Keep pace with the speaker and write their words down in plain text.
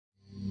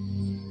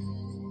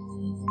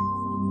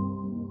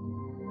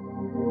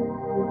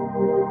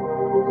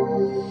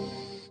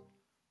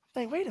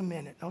wait a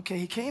minute. Okay,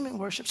 he came and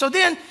worshiped. So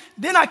then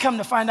I come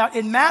to find out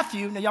in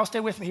Matthew, now y'all stay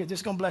with me here, this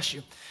is going to bless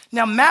you.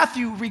 Now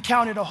Matthew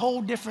recounted a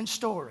whole different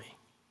story.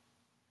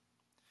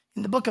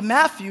 In the book of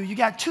Matthew, you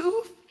got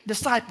 2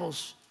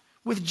 disciples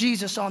with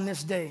Jesus on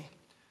this day.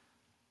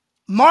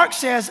 Mark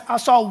says, I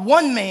saw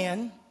one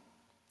man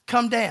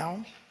come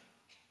down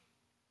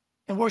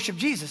and worship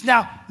Jesus.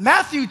 Now,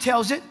 Matthew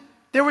tells it,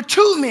 there were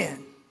 2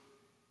 men.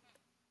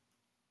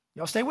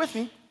 Y'all stay with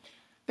me.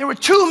 There were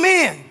 2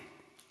 men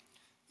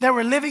that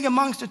were living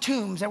amongst the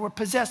tombs that were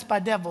possessed by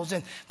devils.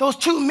 And those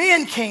 2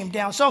 men came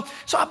down. So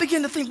I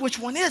begin to think, which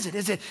one is it?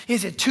 Is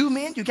it 2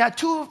 men? You got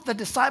 2 of the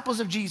disciples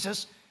of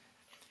Jesus,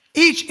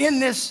 each in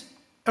this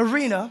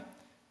arena,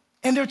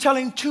 and they're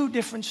telling 2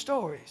 different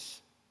stories.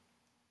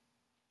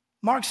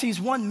 Mark sees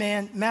 1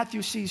 man,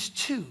 Matthew sees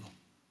 2.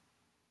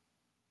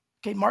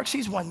 Okay, Mark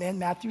sees 1 man,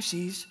 Matthew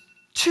sees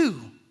 2.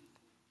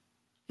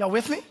 Y'all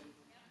with me?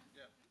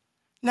 Yeah.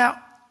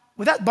 Now,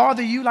 would that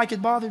bother you like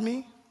it bothered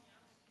me?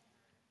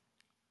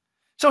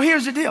 So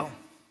here's the deal.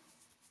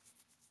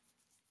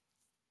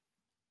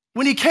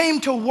 When he came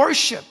to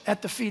worship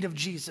at the feet of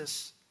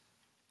Jesus,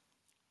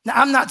 now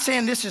I'm not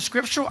saying this is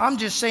scriptural, I'm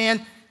just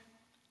saying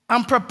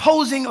I'm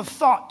proposing a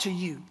thought to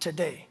you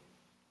today.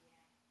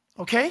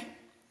 Okay?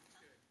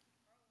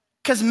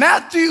 Because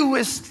Matthew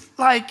is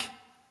like,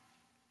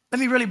 let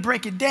me really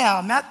break it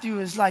down. Matthew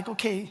is like,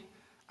 okay,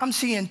 I'm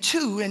seeing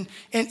 2. And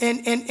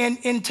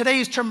in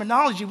today's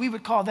terminology, we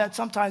would call that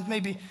sometimes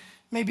maybe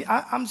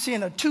I'm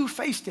seeing a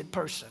 2-faced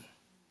person.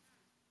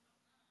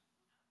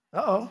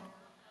 Uh-oh.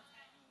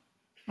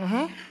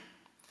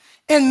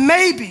 And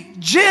maybe,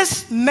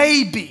 just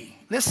maybe,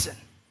 listen,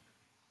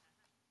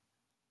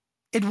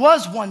 it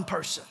was one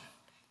person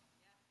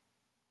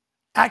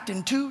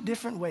acting 2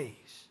 different ways.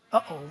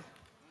 Uh-oh.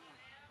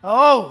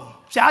 Oh,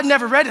 see, I'd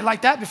never read it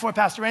like that before,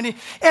 Pastor Randy.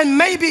 And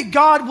maybe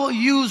God will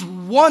use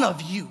one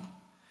of you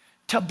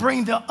to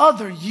bring the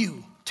other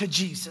you to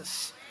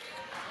Jesus.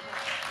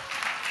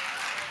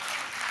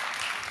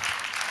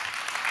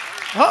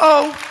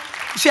 Uh-oh.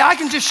 See, I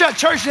can just shut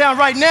church down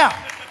right now.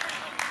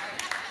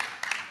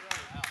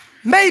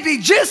 Maybe,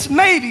 just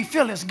maybe,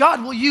 Phyllis,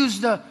 God will use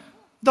the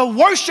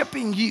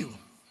worshiping you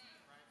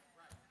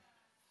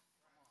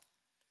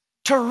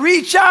to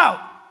reach out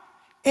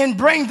and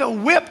bring the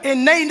whip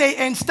and nay-nay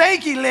and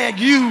stanky leg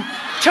you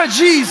to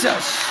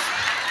Jesus.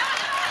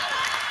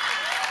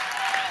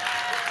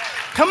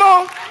 Come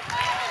on.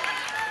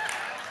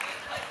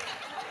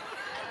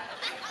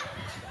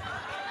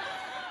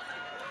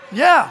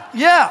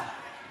 Yeah.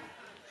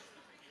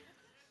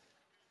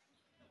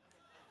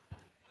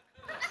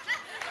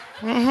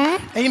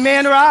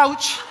 Amen or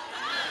ouch.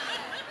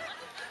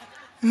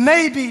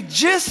 Maybe,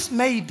 just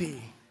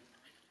maybe,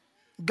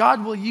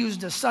 God will use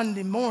the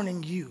Sunday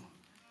morning you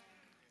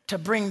to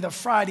bring the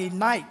Friday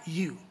night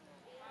you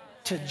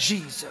to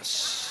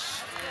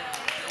Jesus.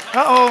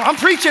 Uh-oh, I'm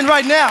preaching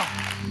right now.